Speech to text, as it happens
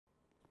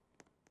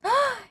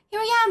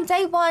Welcome,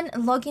 day 1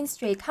 login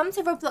streak. Come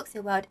to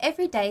Robloxia World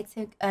every day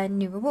to earn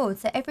new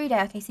rewards. So every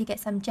day, okay, so you get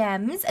some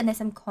gems and there's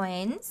some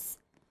coins.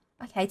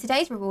 Okay,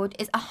 today's reward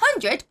is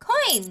 100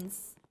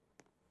 coins.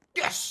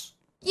 Yes.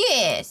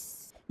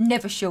 Yes.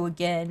 Never show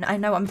again. I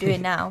know what I'm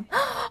doing now.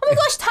 Oh my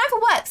gosh, time for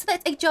work. So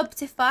that's a job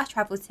to fast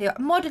travel to.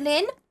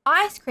 Modeling,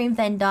 ice cream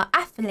vendor,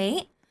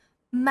 athlete,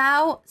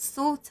 male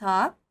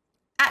sorter,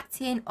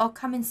 acting, or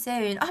coming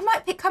soon. I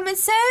might pick coming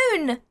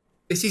soon.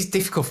 This is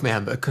difficult for me,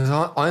 Amber, because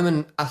I'm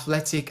an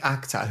athletic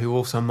actor who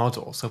also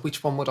models. So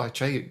which one would I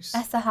choose?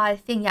 That's the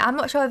hard thing. Yeah, I'm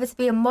not sure whether to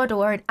be a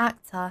model or an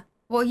actor.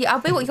 Well, I'll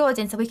be what you're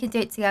doing, so we can do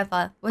it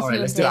together. All right,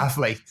 let's do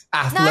athlete. No,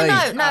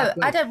 Athlete.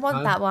 I don't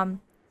want that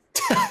one.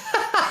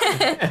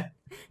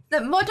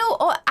 The model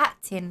or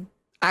acting?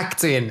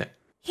 Acting.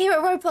 Here at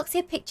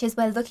Robloxia Pictures,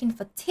 we're looking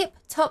for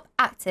tip-top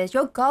actors.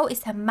 Your goal is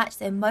to match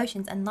the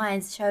emotions and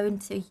lines shown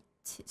to you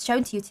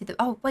to the...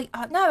 Oh, wait.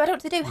 Oh, no, I don't know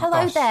what to do.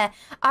 Hello there.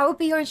 I will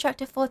be your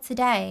instructor for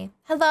today.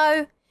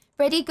 Hello.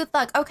 Ready? Good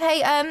luck.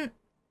 Okay,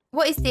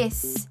 what is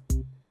this?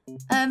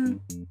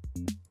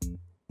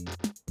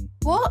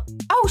 What?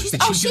 Oh,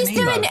 she's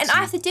doing it and I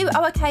have to do it.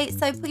 Oh, okay.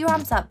 So put your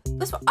arms up.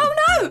 Oh,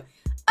 no.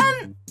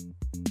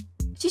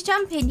 She's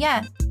jumping.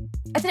 Yeah.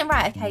 I did it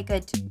right. Okay,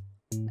 good.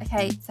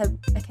 Okay, so,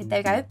 okay, there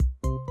we go.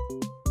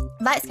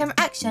 Lights, camera,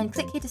 action.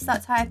 Click here to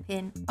start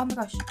typing. Oh my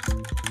gosh.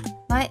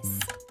 Lights,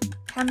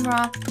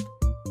 camera,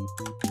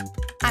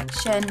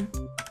 action.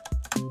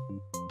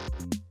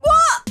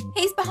 What?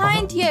 He's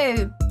behind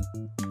you.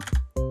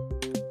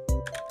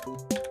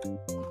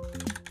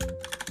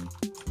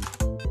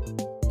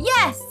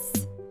 Yes.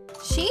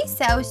 She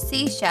sells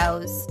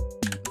seashells.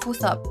 Full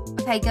stop.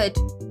 Okay, good.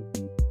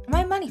 Am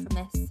I money from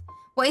this?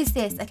 What is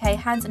this? Okay,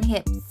 hands on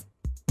hips.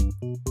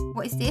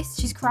 What is this?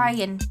 She's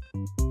crying.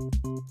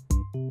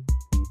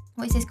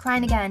 What is this?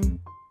 Crying again.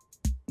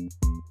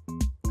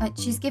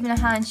 She's giving a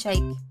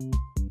handshake.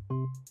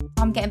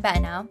 I'm getting better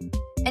now.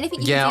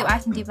 Anything you can do, I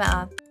can do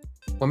better.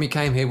 When we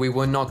came here, we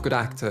were not good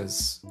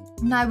actors.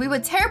 No, we were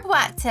terrible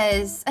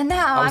actors. And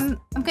now I'm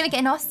gonna get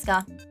an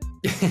Oscar.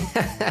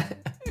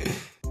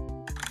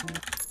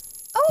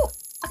 Oh,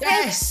 okay.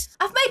 Yes!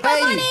 I've made my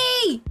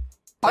money!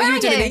 Oh, you were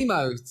doing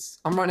emotes.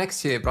 I'm right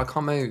next to you, but I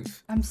can't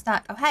move. I'm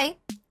stuck. Oh, hey.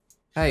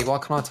 Hey, why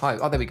can't I type?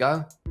 Oh, there we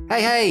go.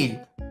 Hey,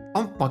 hey!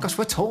 Oh my gosh,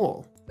 we're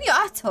tall. We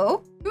are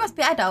tall. We must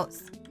be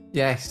adults.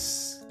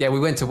 Yes. Yeah, we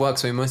went to work,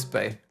 so we must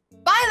be.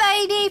 Bye,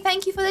 lady.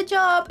 Thank you for the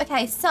job.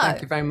 Okay, so...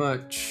 Thank you very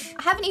much.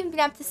 I haven't even been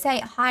able to say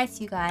hi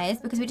to you guys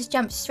because we just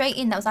jumped straight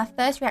in. That was our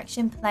first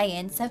reaction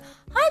playing. So,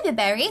 hi there,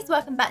 berries.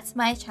 Welcome back to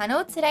my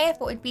channel. Today, I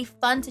thought it'd be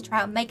fun to try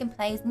out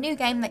Meganplays' new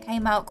game that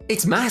came out.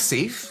 It's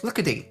massive. Look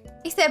at it.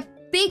 It's a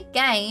big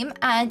game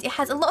and it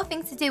has a lot of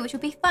things to do, which will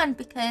be fun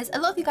because a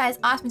lot of you guys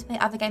asked me to play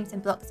other games in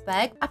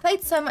Bloxburg. I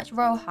played so much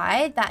Roll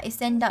High that it's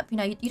end up, you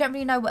know, you don't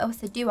really know what else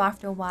to do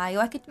after a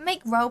while. I could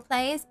make role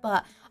plays,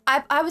 but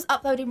I was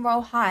uploading Roll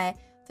High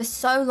for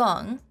so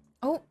long.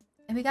 Oh,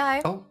 here we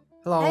go. Oh,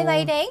 hello. Hey,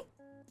 lady.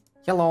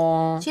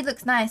 Hello. She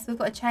looks nice. We've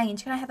got to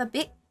change. Can I have a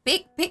pic? No,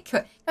 pic,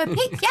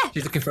 yeah.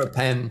 She's looking for a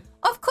pen.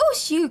 Of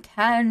course you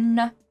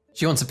can.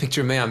 She wants a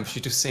picture of me. She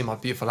just see my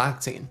beautiful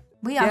acting.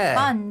 We are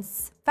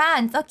fans.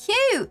 Fans are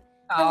cute.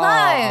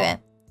 Hello.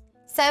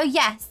 So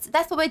yes,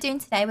 that's what we're doing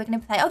today. We're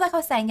going to play. Oh, like I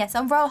was saying, yes,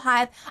 on Roll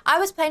High. I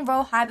was playing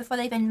Roll High before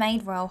they even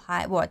made Roll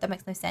High. Well, that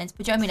makes no sense.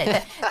 But do you know what I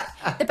mean?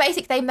 Like, the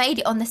basic, they made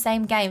it on the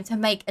same game to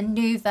make a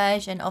new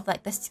version of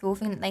like the school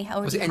thing that they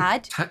already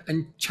had.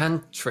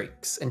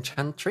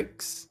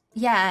 Enchantrix?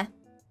 Yeah.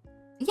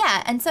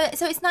 Yeah, and so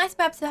it's nice to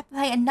be able to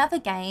play another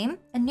game,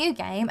 a new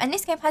game, and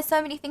this game has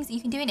so many things that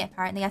you can do in it,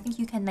 apparently. I think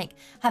you can, like,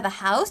 have a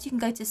house, you can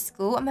go to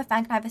school. I'm a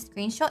fan, can I have a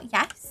screenshot?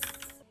 Yes.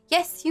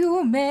 Yes,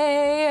 you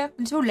may,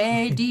 little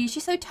lady.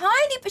 She's so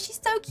tiny, but she's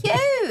so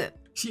cute.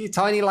 She's a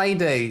tiny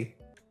lady.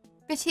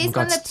 But she's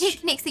one of the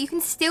picnics that you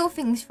can steal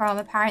things from,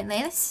 apparently.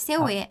 Let's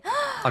steal it.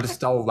 I just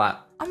stole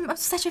that. I'm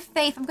such a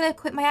thief. I'm going to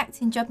quit my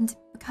acting job and to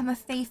become a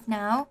thief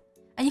now.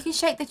 And you can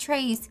shake the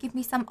trees to give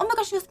me some... Oh my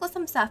gosh, you just got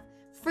some stuff.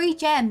 3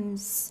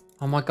 gems.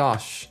 Oh my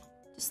gosh.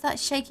 Just start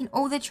shaking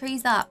all the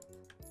trees up.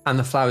 And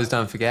the flowers,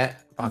 don't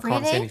forget. I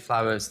can't see any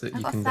flowers that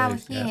you can do. I've got a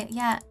flower here,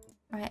 yeah.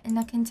 Right, and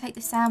I can take the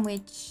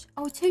sandwich.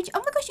 Oh, 2... Oh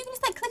my gosh, you can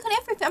just like click on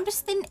everything. I'm just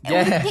stealing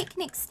all the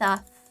picnic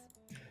stuff.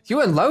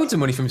 You earn loads of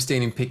money from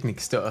stealing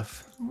picnic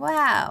stuff.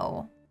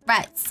 Wow.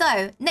 Right,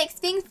 so next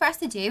thing for us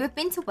to do, we've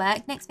been to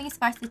work. Next thing is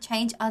for us to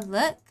change our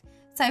look.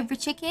 So for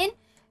chicken,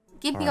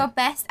 give me your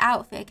best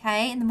outfit,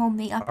 okay? And then we'll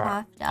meet up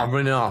after. I'm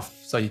running off,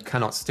 so you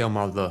cannot steal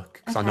my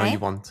look, because I know you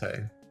want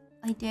to.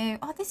 I do.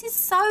 Oh, this is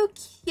so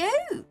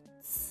cute.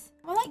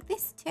 I like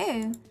this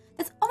too.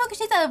 Oh my gosh,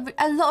 there's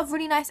a lot of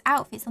really nice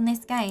outfits on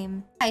this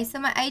game. Okay, so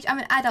my age, I'm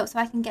an adult, so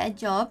I can get a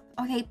job.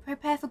 Okay,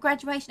 prepare for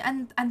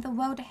graduation and the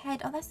world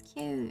ahead. Oh, that's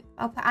cute.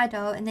 I'll put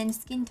adult and then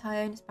skin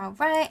tone. It's about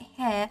right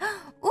here.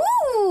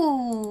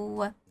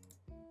 Ooh. Oh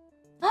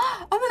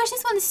my gosh,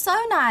 this one is so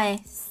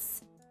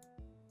nice.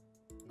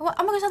 Oh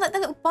my gosh, I like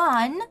the little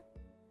bun.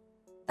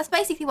 That's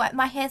basically what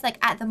my hair's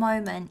like at the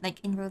moment,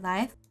 like in real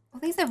life. Oh,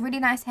 these are really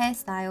nice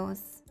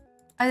hairstyles.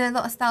 Oh, there are a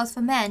lot of styles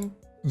for men.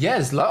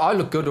 Yes, I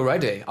look good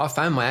already. I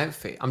found my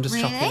outfit. I'm just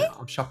Really? shopping.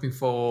 I'm shopping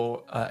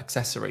for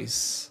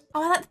accessories.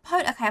 Oh, I like the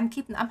pony. Okay, I'm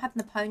having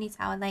the ponytail.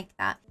 I like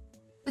that.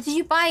 But did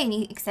you buy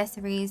any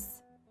accessories?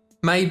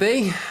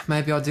 Maybe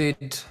I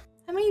did.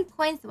 How many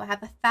coins do I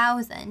have?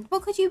 1,000.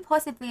 What could you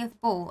possibly have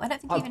bought? I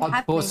don't think you even I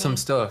have bought many. some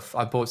stuff.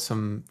 I bought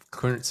some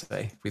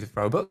currency with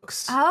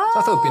Robux. Oh. So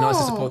I thought it'd be nice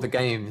to support the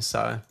game.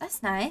 So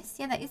That's nice.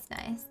 Yeah, that is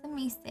nice. Let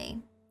me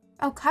see.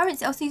 Oh,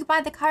 currency. Oh, so you can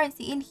buy the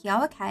currency in here.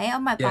 Okay, I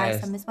might buy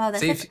some as well.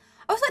 That's like,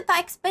 oh, it's not that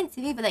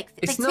expensive either. Like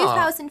It's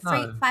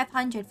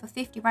 2,500 for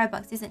 50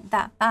 Robux isn't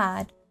that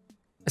bad.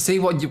 see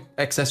what you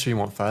accessory you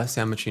want first.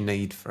 See how much you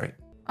need for it.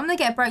 I'm gonna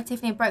get broke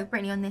Tiffany and broke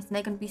Brittany on this, and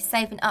they're gonna be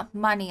saving up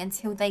money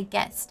until they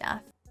get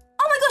stuff.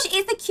 Oh my gosh,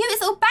 it's the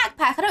cutest little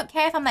backpack. I don't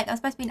care if I'm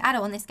supposed to be an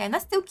adult on this game.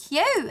 That's still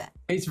cute.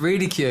 It's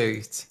really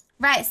cute.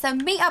 Right, so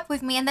meet up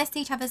with me and let's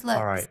see each other's looks.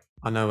 All right,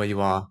 I know where you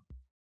are.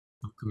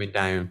 I'm coming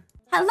down.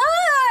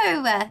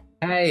 Hello.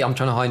 Hey, I'm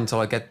trying to hide until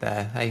I get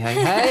there. Hey, hey,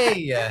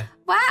 hey.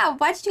 Wow,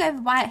 why did you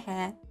have white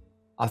hair?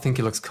 I think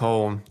it looks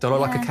cool. Do I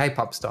look like a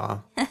K-pop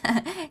star?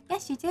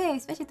 Yes, you do,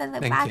 especially the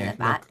little Thank bag you. at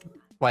the back.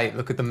 Wait,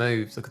 look at the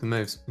moves. Look at the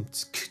moves.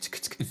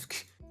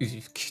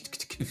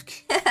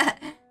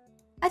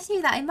 I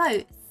do that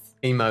emotes.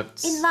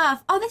 Emotes. In love.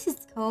 Oh, this is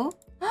cool.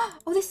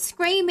 Oh, this is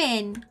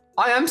screaming.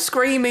 I am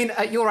screaming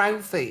at your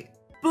outfit.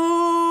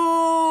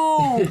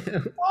 Boo!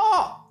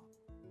 What?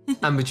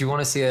 Amber, do you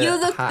want to see a You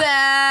look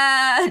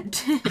bad.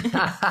 Do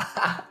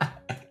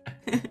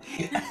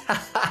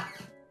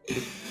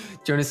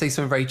you want to see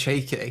something very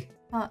cheeky?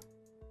 What?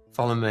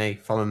 Follow me,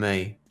 follow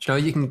me. Do you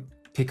know you can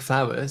pick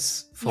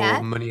flowers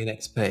for money and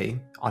XP?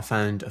 I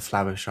found a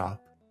flower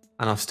shop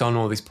and I've stolen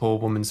all these poor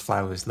woman's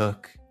flowers.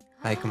 Look,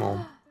 take them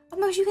all. Oh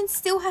my gosh, you can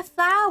still have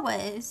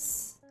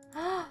flowers.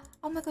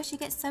 Oh my gosh, you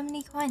get so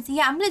many coins. So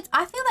yeah,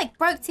 I feel like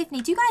Broke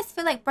Tiffany. Do you guys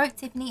feel like Broke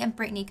Tiffany and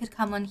Brittany could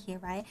come on here,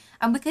 right?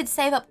 And we could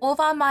save up all of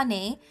our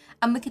money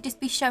and we could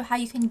just show how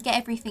you can get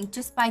everything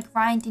just by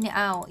grinding it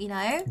out, you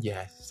know?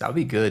 Yes, that would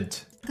be good.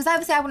 Because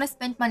obviously I want to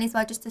spend money as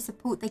well just to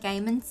support the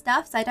game and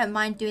stuff. So I don't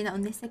mind doing that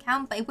on this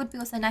account. But it would be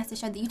also nice to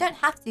show that you don't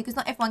have to because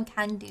not everyone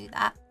can do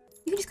that.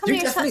 You can just come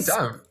here and definitely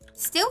don't.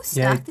 Steal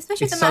stuff,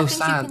 especially the amount of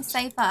things you can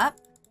save up.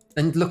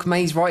 And look,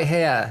 May's right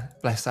here.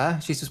 Bless her.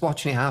 She's just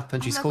watching it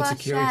happen. She's called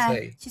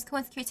security. Yeah. She's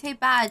called security. Too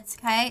bad,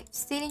 okay?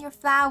 Stealing your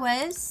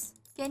flowers,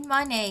 getting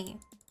money.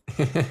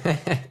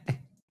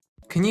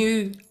 Can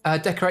you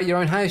decorate your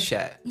own house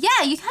yet?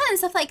 Yeah, you can and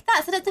stuff like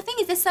that. So the thing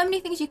is, there's so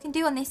many things you can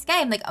do on this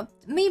game. Like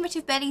me and Rich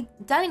have barely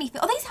done anything.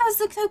 Oh, these houses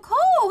look so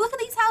cool. Look at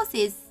these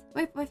houses.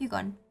 Where have you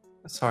gone?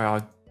 Sorry,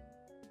 I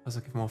was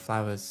looking for more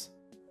flowers.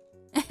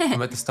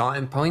 I'm at the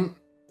starting point.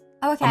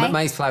 Oh, okay. I'm at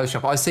May's flower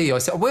shop. I see you. I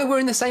said, we're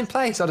in the same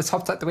place. I just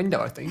hopped out the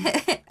window, I think.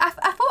 I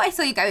thought I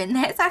saw you go in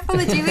there, so I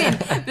followed you in,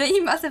 but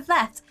you must have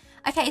left.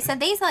 Okay, so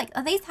these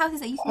are these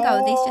houses that you can go,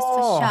 or are these just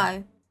for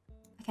show?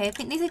 Okay, I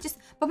think these are just,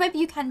 but maybe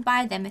you can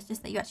buy them. It's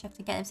just that you actually have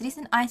to get them. So this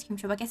is an ice cream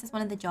shop. I guess it's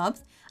one of the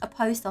jobs. A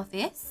post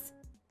office.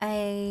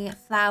 A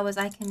flowers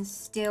I can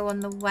steal on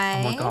the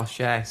way. Oh my gosh,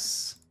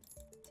 yes.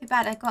 Too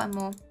bad I got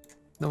them all.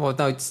 No,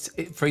 it's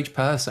for each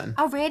person.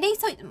 Oh really?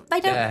 So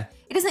they don't. Yeah.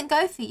 It doesn't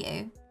go for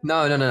you.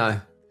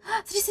 No.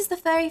 So this is the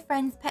Furry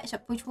Friends pet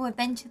shop, which we'll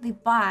eventually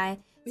buy.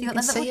 So you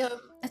got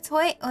a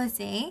toy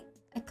Aussie,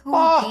 a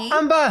corgi.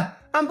 Oh,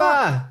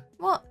 Amber!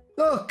 What?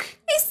 Look!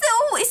 It's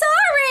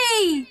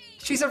Ari!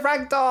 She's a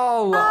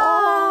ragdoll!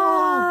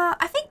 Oh!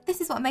 I think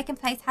this is what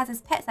Meganplays has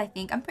as pets, I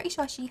think. I'm pretty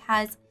sure she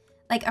has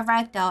like a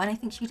ragdoll, and I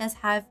think she does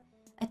have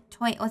a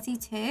toy Aussie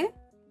too.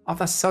 Oh,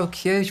 that's so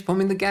cute. She put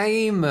me in the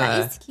game.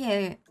 That is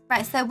cute.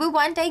 Right, so we'll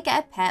one day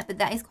get a pet, but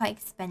that is quite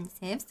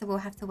expensive, so we'll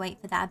have to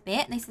wait for that a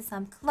bit. This is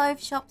some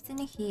clothes shops in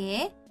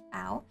here.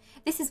 Ow.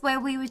 This is where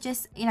we were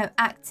just,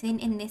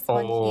 acting in this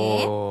one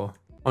here. I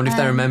wonder if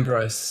they remember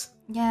us.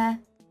 Yeah.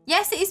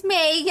 Yes, it is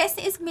me. Yes,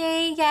 it is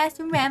me. Yes,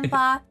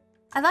 remember.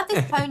 I love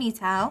this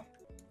ponytail.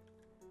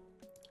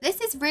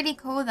 This is really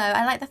cool, though.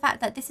 I like the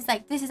fact that this is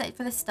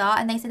for the start,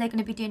 and they said they're going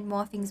to be doing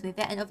more things with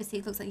it. And obviously,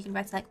 it looks like you can be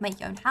able to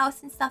make your own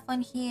house and stuff on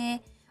here,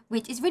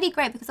 which is really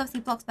great because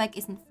obviously Bloxburg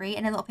isn't free,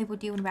 and a lot of people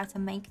do want to be able to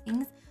make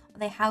things, or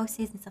their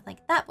houses and stuff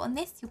like that. But on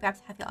this, you'll be able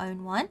to have your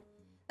own one.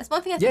 That's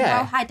one thing I think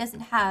Royal High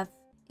doesn't have.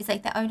 Is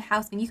their own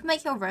house thing. You can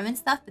make your room and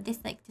stuff, but this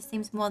just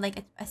seems more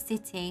like a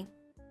city.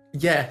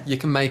 Yeah, you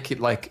can make it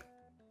like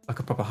a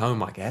proper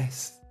home, I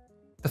guess.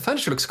 The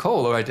furniture looks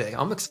cool already.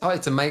 I'm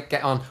excited to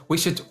get on. We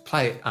should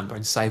play it, Amber,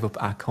 and save up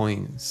our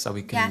coins so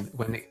we can,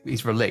 when it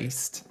is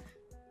released,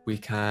 we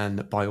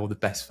can buy all the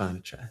best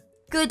furniture.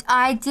 Good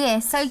idea.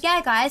 So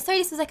yeah, guys, sorry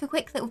this was a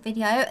quick little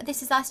video.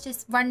 This is us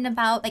just running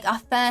about our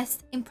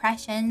first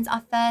impressions,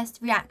 our first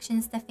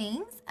reactions to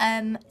things.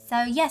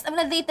 So yes, I'm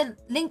gonna leave the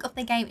link of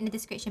the game in the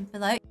description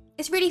below.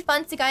 It's really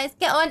fun to guys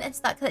get on and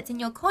start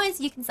collecting your coins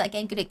so you can start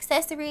getting good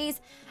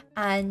accessories,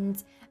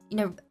 and I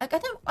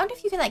wonder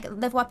if you can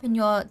level up in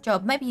your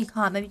job. Maybe you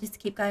can't. Maybe just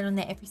keep going on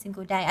there every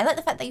single day. I like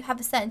the fact that you have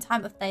a certain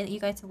time of day that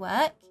you go to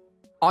work.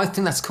 I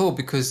think that's cool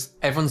because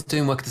everyone's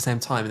doing work at the same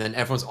time and then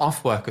everyone's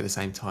off work at the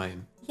same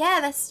time. Yeah,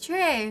 that's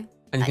true.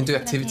 And you can do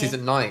activities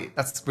at night.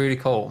 That's really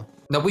cool.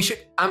 No, we should,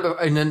 Amber,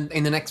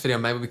 in the next video,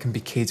 maybe we can be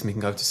kids and we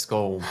can go to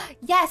school.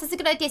 Yes, that's a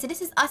good idea. So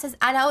this is us as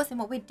adults and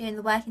what we do in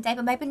the working day,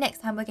 but maybe next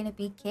time we're going to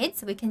be kids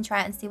so we can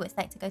try and see what it's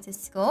like to go to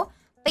school.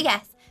 But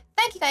yes,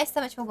 thank you guys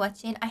so much for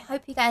watching. I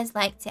hope you guys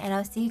liked it and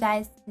I'll see you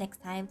guys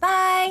next time.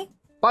 Bye.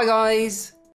 Bye, guys.